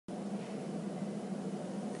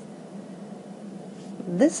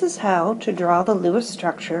This is how to draw the Lewis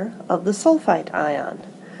structure of the sulfite ion.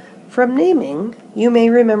 From naming, you may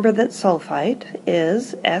remember that sulfite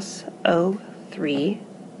is SO3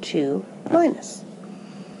 2 minus.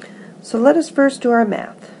 So let us first do our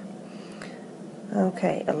math.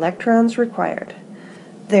 Okay, electrons required.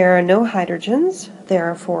 There are no hydrogens, there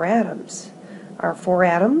are 4 atoms. Our 4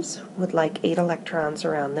 atoms would like 8 electrons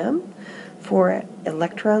around them. 4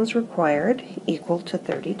 electrons required equal to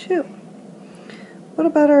 32. What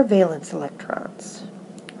about our valence electrons?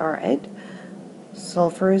 Alright,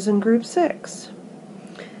 sulfur is in group 6.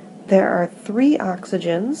 There are 3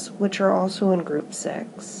 oxygens, which are also in group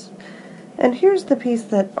 6. And here's the piece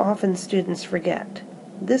that often students forget.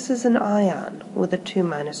 This is an ion with a 2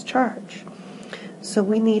 minus charge. So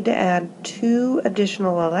we need to add 2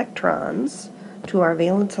 additional electrons to our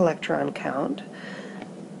valence electron count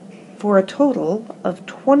for a total of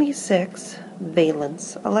 26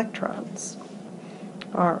 valence electrons.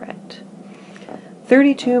 Alright,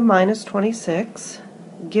 32 minus 26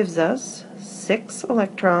 gives us 6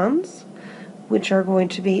 electrons, which are going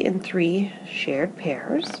to be in 3 shared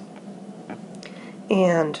pairs,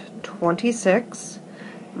 and 26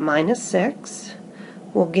 minus 6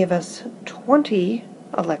 will give us 20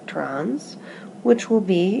 electrons, which will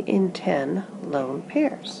be in 10 lone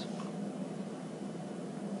pairs.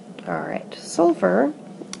 Alright, sulfur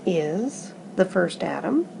is the first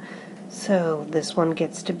atom, so this one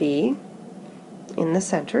gets to be in the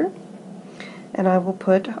center, and I will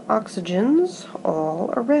put oxygens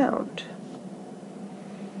all around.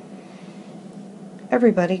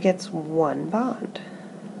 Everybody gets 1 bond.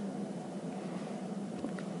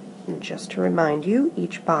 And just to remind you,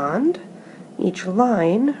 each bond, each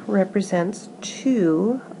line represents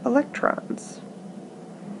 2 electrons.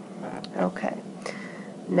 Okay,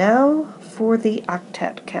 now for the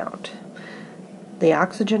octet count. The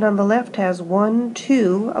oxygen on the left has 1,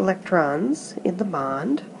 2 electrons in the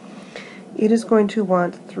bond. It is going to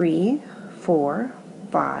want 3, 4,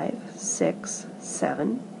 5, 6,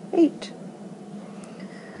 7, 8.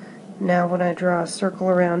 Now when I draw a circle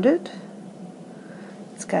around it,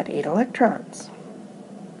 it's got 8 electrons.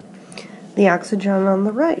 The oxygen on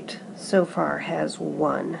the right so far has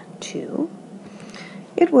 1, 2.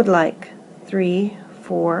 It would like 3,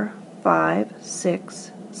 4, 5,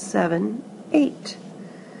 6, 7, 8.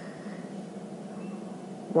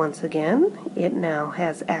 Once again, it now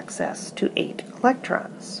has access to 8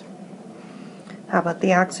 electrons. How about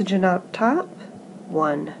the oxygen up top?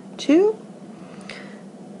 1, 2.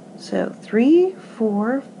 So 3,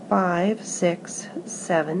 4, 5, 6,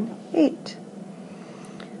 7, 8.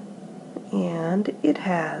 And it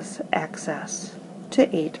has access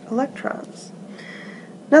to 8 electrons.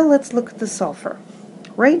 Now let's look at the sulfur.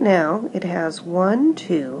 Right now it has 1,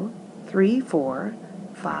 2, 3, 4,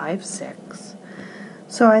 5, 6.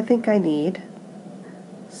 So I think I need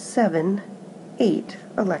 7, 8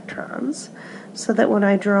 electrons, so that when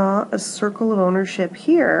I draw a circle of ownership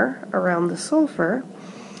here around the sulfur,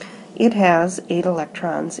 it has 8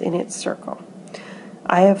 electrons in its circle.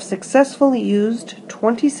 I have successfully used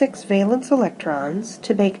 26 valence electrons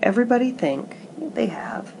to make everybody think they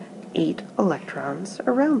have 8 electrons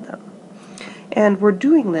around them. And we're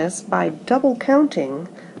doing this by double counting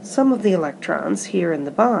some of the electrons here in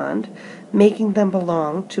the bond, making them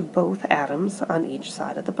belong to both atoms on each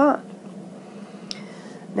side of the bond.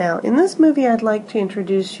 Now, in this movie, I'd like to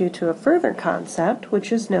introduce you to a further concept,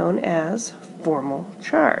 which is known as formal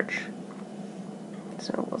charge.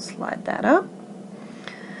 So we'll slide that up.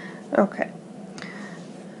 Okay.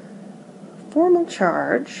 Formal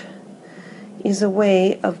charge is a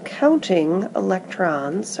way of counting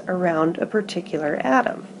electrons around a particular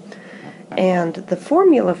atom. And the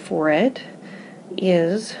formula for it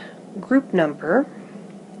is group number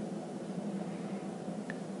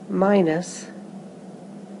minus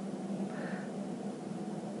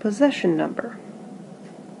possession number.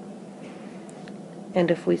 And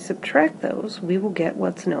if we subtract those, we will get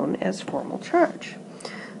what's known as formal charge.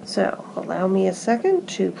 So, allow me a second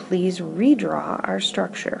to please redraw our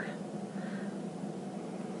structure.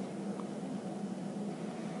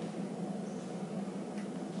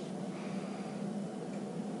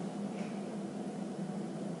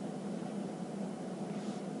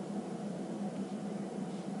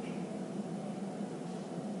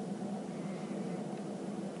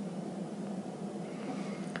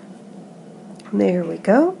 There we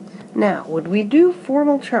go. Now, when we do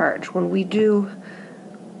formal charge, when we do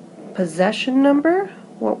possession number,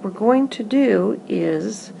 what we're going to do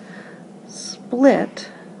is split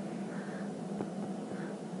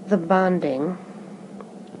the bonding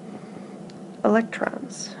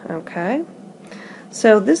electrons, okay?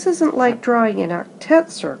 So this isn't like drawing an octet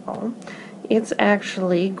circle. It's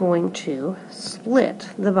actually going to split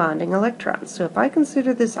the bonding electrons. So if I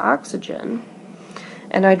consider this oxygen,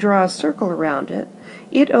 and I draw a circle around it,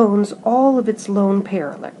 it owns all of its lone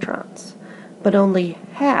pair electrons, but only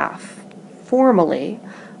half, formally,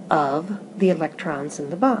 of the electrons in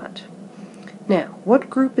the bond. Now, what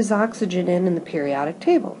group is oxygen in the periodic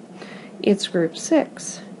table? It's group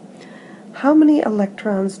 6. How many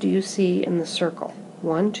electrons do you see in the circle?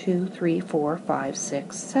 1, 2, 3, 4, 5,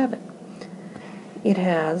 6, 7. It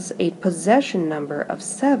has a possession number of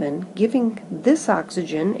 7, giving this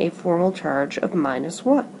oxygen a formal charge of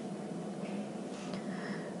 -1.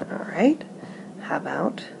 Alright, how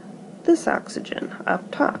about this oxygen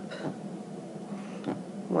up top?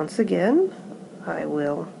 Once again, I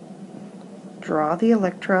will draw the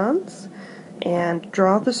electrons and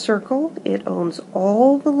draw the circle. It owns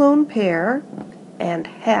all the lone pair and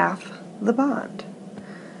half the bond.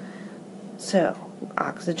 So,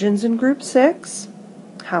 oxygen's in group 6.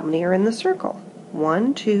 How many are in the circle?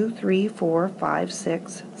 1, 2, 3, 4, 5,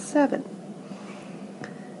 6, 7.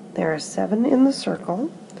 There are 7 in the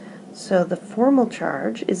circle, so the formal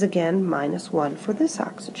charge is again -1 for this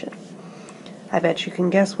oxygen. I bet you can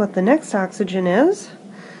guess what the next oxygen is.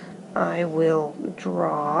 I will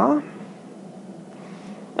draw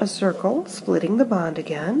a circle, splitting the bond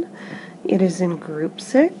again. It is in group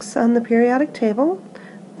 6 on the periodic table.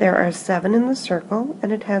 There are 7 in the circle,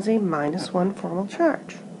 and it has a -1 formal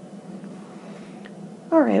charge.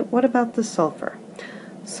 Alright, what about the sulfur?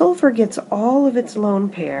 Sulfur gets all of its lone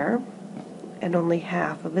pair and only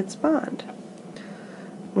half of its bond.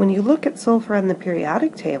 When you look at sulfur on the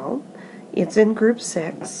periodic table, it's in group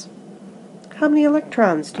 6. How many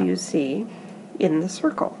electrons do you see in the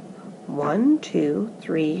circle? 1, 2,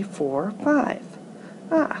 3, 4, 5.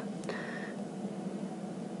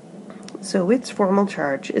 So its formal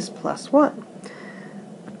charge is +1.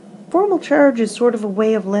 Formal charge is sort of a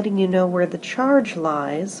way of letting you know where the charge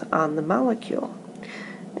lies on the molecule.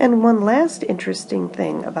 And one last interesting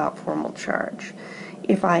thing about formal charge.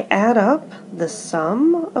 If I add up the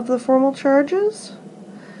sum of the formal charges,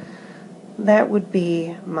 that would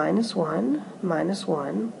be -1,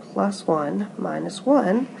 -1, +1,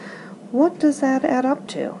 -1. What does that add up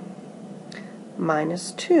to?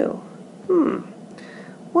 -2.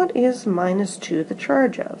 What is -2 the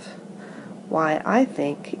charge of? Why, I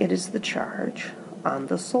think it is the charge on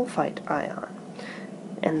the sulfite ion.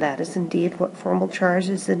 And that is indeed what formal charge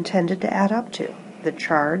is intended to add up to, the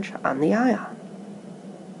charge on the ion.